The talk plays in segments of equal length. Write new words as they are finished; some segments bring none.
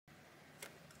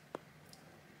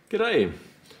G'day!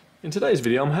 In today's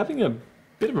video I'm having a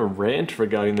bit of a rant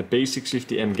regarding the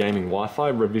B650M gaming Wi-Fi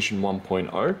revision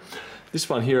 1.0. This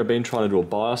one here I've been trying to do a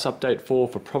BIOS update for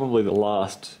probably the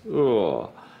last at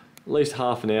least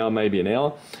half an hour, maybe an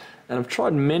hour, and I've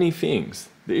tried many things.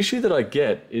 The issue that I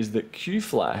get is that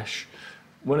QFlash,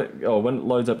 when it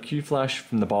loads up QFlash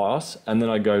from the BIOS and then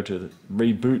I go to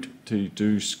reboot to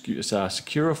do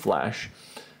Secure Flash,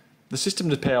 the system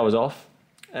just powers off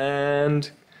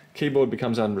and keyboard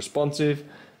becomes unresponsive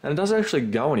and it doesn't actually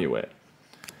go anywhere.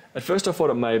 At first I thought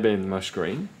it may have been my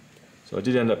screen, so I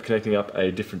did end up connecting up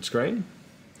a different screen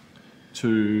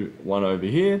to one over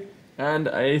here and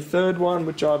a third one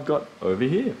which I've got over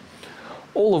here,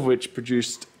 all of which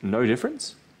produced no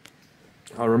difference.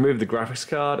 I removed the graphics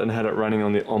card and had it running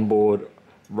on the onboard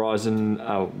Ryzen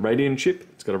Radeon chip.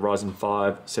 It's got a Ryzen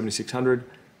 5 7600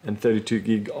 and 32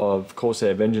 gig of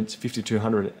Corsair Vengeance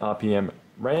 5200 RPM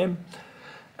RAM,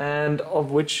 and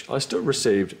of which I still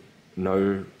received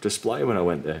no display when I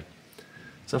went there.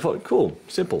 So I thought, cool,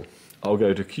 simple. I'll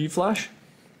go to QFlash.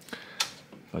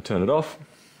 If I turn it off,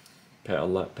 power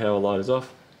light is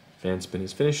off, fan spin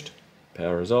is finished,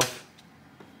 power is off.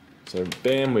 So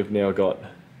bam, we've now got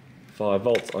 5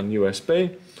 volts on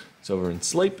USB, so we're in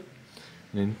sleep.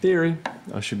 And in theory,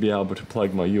 I should be able to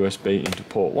plug my USB into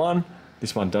port 1.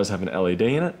 This one does have an LED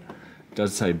in it. It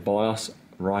does say BIOS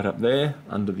right up there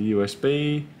under the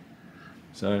USB.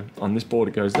 So on this board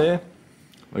it goes there.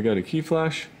 I go to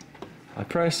QFlash, I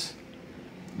press,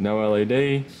 no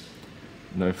LED,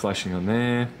 no flashing on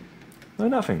there, no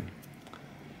nothing.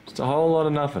 Just a whole lot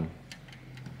of nothing.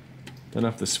 Don't know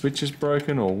if the switch is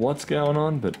broken or what's going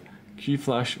on, but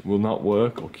QFlash will not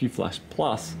work, or QFlash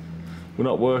Plus will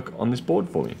not work on this board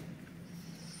for me.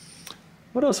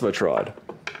 What else have I tried?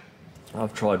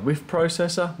 I've tried with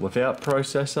processor, without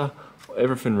processor,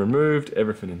 everything removed,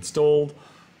 everything installed,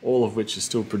 all of which is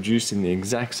still producing the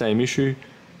exact same issue.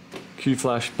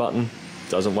 QFlash button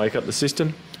doesn't wake up the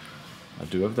system. I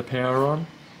do have the power on,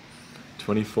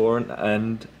 24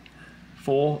 and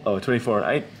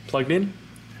 8 plugged in.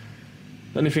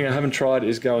 The only thing I haven't tried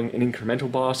is going an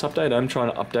incremental BIOS update. I'm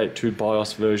trying to update to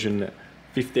BIOS version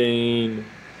 15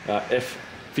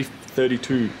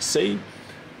 F32C,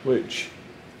 which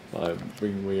I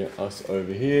bring us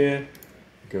over here,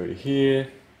 go to here,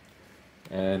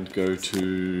 and go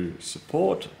to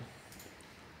support.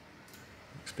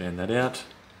 Expand that out.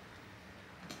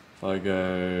 If I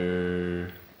go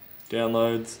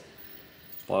downloads,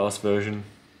 BIOS version,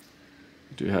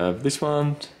 I do have this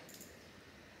one.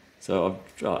 So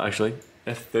actually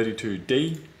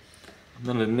F32D.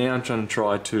 I'm now trying to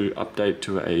try to update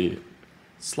to a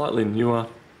slightly newer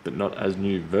but not as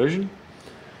new version.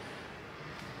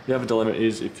 The other dilemma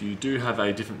is if you do have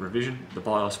a different revision, the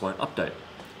BIOS won't update.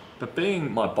 But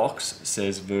being my box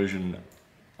says version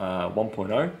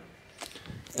 1.0,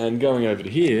 and going over to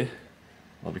here,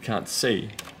 well, we can't see,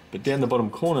 but down the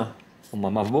bottom corner on my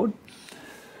motherboard,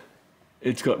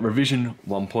 it's got revision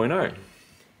 1.0.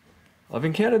 I've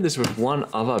encountered this with one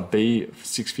other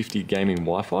B650 gaming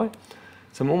Wi-Fi,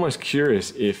 so I'm almost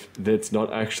curious if that's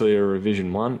not actually a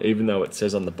revision 1, even though it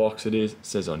says on the box it is, it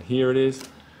says on here it is.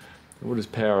 We'll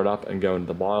just power it up and go into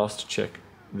the BIOS to check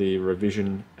the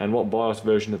revision and what BIOS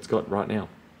version it's got right now.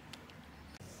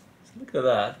 So look at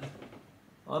that.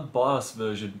 I'm BIOS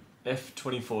version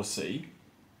F24C,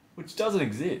 which doesn't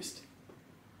exist.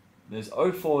 There's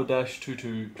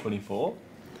 04-2224,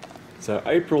 so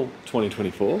April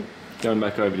 2024. Going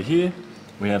back over to here,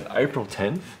 we have April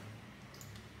 10th.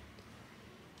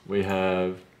 We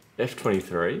have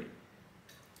F23.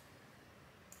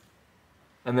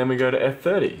 And then we go to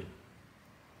F30.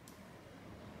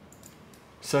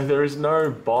 So there is no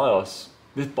BIOS.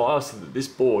 This BIOS that this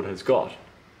board has got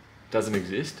doesn't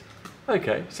exist.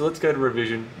 Okay, so let's go to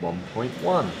revision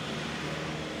 1.1.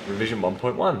 Revision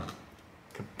 1.1.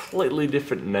 Completely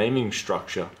different naming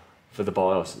structure for the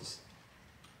BIOSes.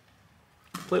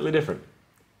 Completely different.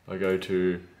 I go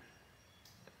to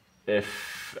there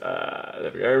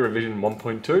we go, revision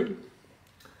 1.2,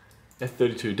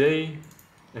 F32D,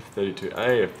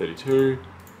 F32A, F32,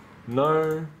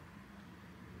 no.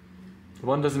 The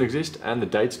one doesn't exist and the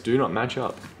dates do not match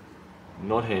up.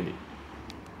 Not handy.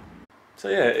 So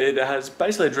yeah, it has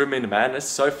basically driven me into madness.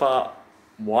 So far,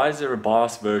 why is there a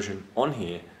BIOS version on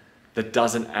here that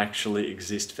doesn't actually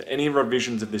exist for any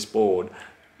revisions of this board,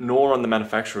 nor on the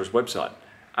manufacturer's website?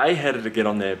 A, how did it get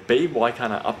on there? B, why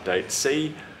can't I update?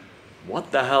 C,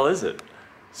 what the hell is it?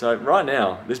 So right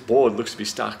now, this board looks to be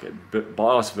stuck at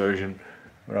BIOS version,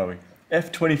 where are we?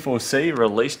 F24C,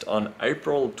 released on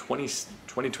April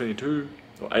 2022,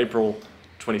 or April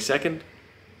 22nd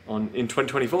in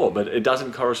 2024, but it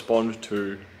doesn't correspond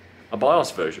to a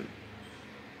BIOS version.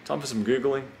 Time for some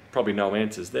Googling, probably no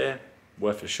answers there,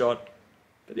 worth a shot.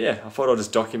 But yeah, I thought I'd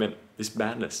just document this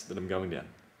madness that I'm going down.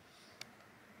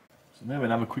 So now we're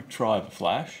gonna have a quick try of the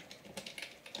flash.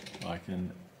 I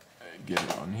can get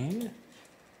it on here.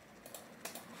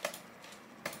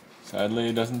 Sadly,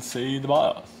 it doesn't see the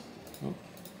BIOS. Oop.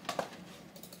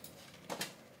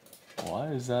 Why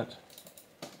is that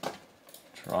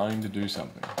trying to do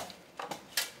something?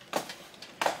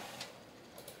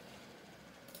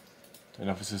 Don't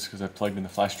know if it's just because I plugged in the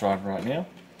flash drive right now.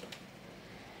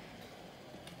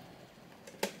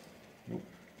 Oop.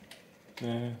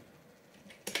 There.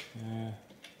 Yeah.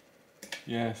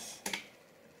 Yes.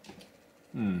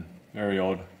 Very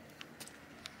odd.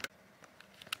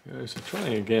 Okay, so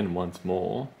trying again once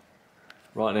more.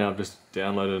 Right now I've just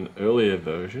downloaded an earlier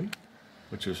version,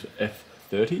 which was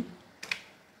F30.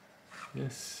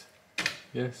 Yes.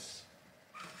 Yes.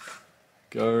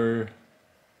 Go.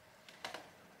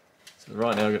 So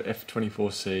right now I've got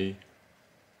F24C,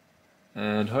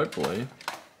 and hopefully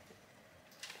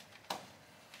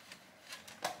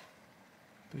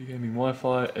B Gaming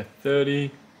Wi-Fi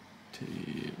F30,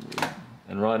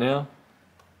 and right now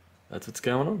that's what's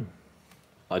going on.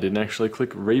 I didn't actually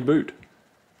click reboot.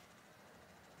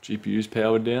 GPU's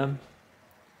powered down,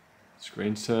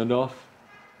 screen's turned off,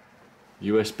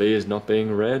 USB is not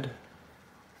being read,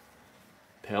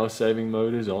 power saving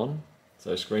mode is on,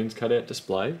 so screen's cut out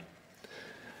display.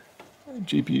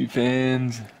 GPU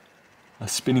fans are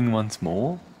spinning once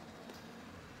more,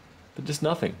 but just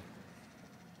nothing.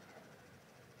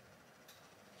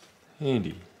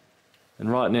 Handy. And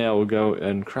right now we'll go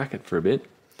and crack it for a bit.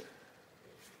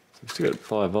 So we've still got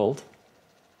 5 volt.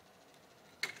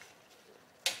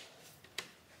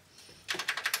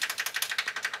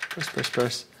 Press, press,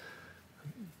 press.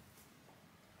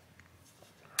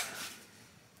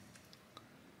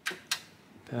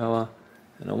 Power.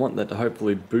 And I want that to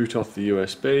hopefully boot off the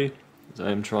USB, as I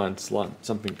am trying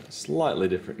something slightly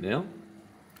different now.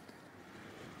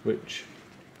 Which,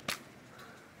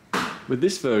 with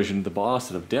this version of the BIOS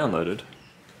that I've downloaded,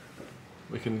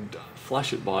 we can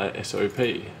flash it by SOP.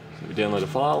 So we download a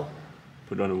file,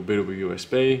 put it onto a bootable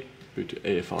USB, boot to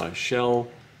EFI shell,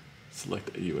 select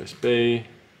a USB,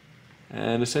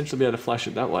 and essentially be able to flash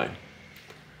it that way.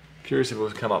 Curious if it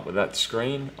will come up with that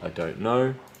screen, I don't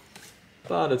know,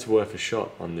 but it's worth a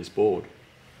shot on this board.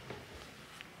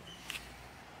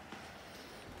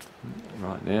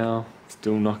 Right now,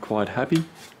 still not quite happy.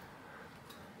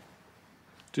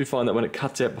 Do find that when it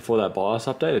cuts out before that BIOS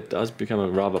update, it does become a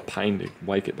rather pain to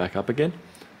wake it back up again.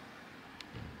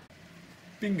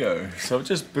 Bingo! So it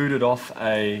just booted off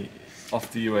the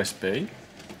USB,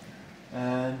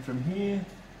 and from here,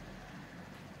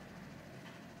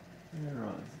 yeah,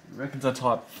 right. It reckons I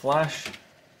type flash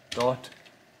dot.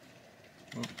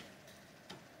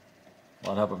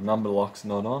 Might hope if number lock's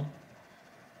not on.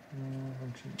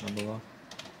 Number lock.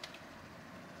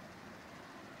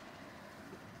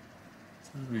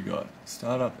 What have we got?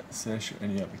 Startup session,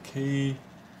 any other key.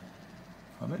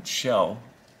 If I'm at shell,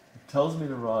 it tells me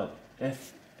to write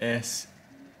FS0,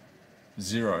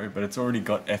 but it's already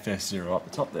got FS0 up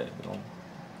the top there. But on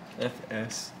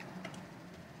FS0,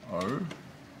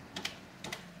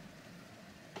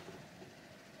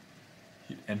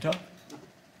 hit enter.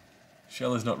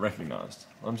 Shell is not recognized.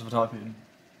 I'm just going to type in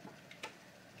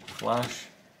flash.nsh.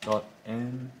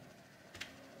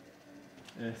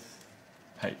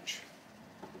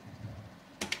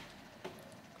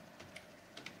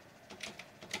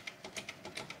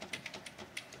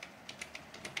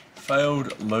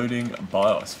 Failed loading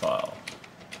BIOS file.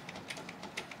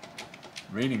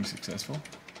 Reading successful.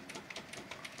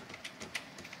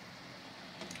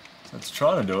 So it's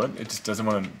trying to do it. It just doesn't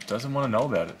want to know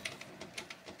about it.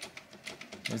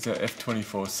 There's our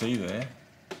F24C there.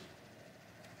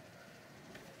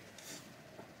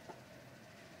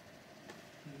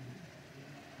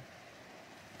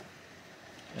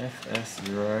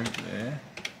 FS0 there.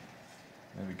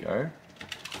 There we go.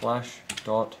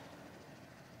 Flash.nsh.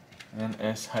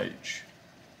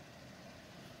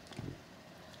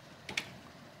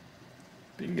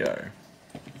 Bingo.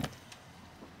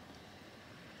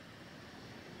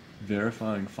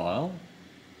 Verifying file.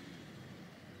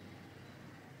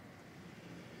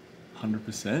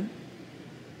 100%.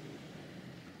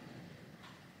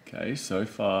 Okay, so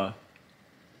far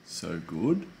so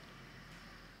good.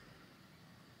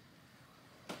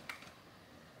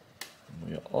 And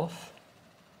we are off.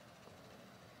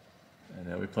 And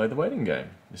now we play the waiting game.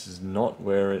 This is not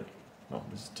where it, well,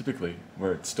 this is typically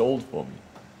where it stalled for me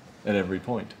at every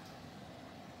point.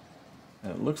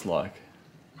 And it looks like,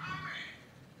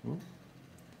 ooh,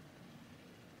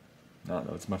 No,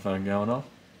 that's my phone going off.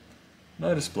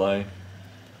 No display.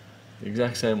 The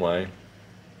exact same way.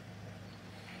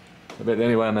 I bet the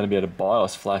only way I'm going to be able to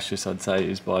BIOS flash this, I'd say,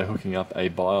 is by hooking up a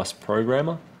BIOS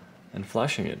programmer and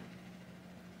flashing it.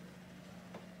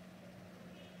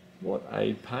 What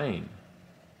a pain.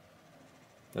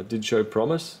 That did show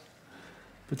promise,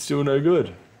 but still no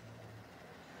good.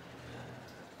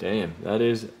 Damn, that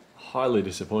is highly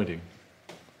disappointing.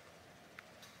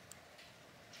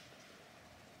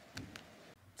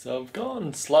 So I've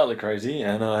gone slightly crazy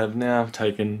and I have now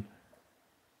taken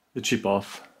the chip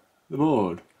off the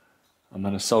board. I'm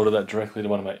going to solder that directly to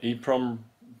one of my EEPROM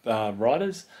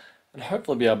writers and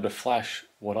hopefully be able to flash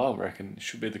what I reckon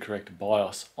should be the correct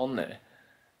BIOS on there.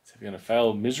 So if you're going to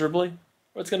fail miserably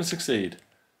or it's going to succeed.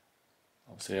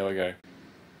 I'll see how we go.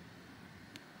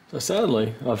 So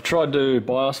sadly, I've tried to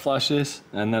BIOS flash this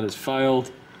and that has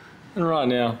failed. And right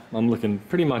now, I'm looking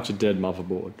pretty much a dead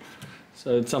motherboard.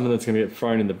 So it's something that's going to get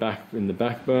thrown in the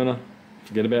back burner,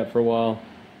 forget about for a while,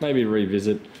 maybe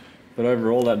revisit. But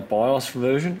overall, that BIOS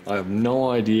version, I have no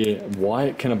idea why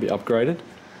it cannot be upgraded.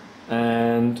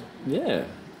 And yeah,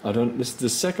 this is the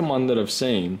second one that I've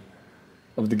seen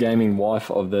of the gaming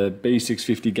Wi-Fi, of the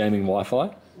B650 gaming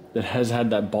Wi-Fi that has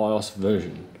had that BIOS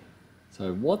version.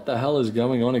 So what the hell is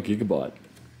going on at Gigabyte?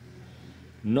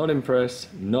 Not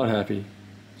impressed, not happy.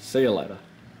 See you later.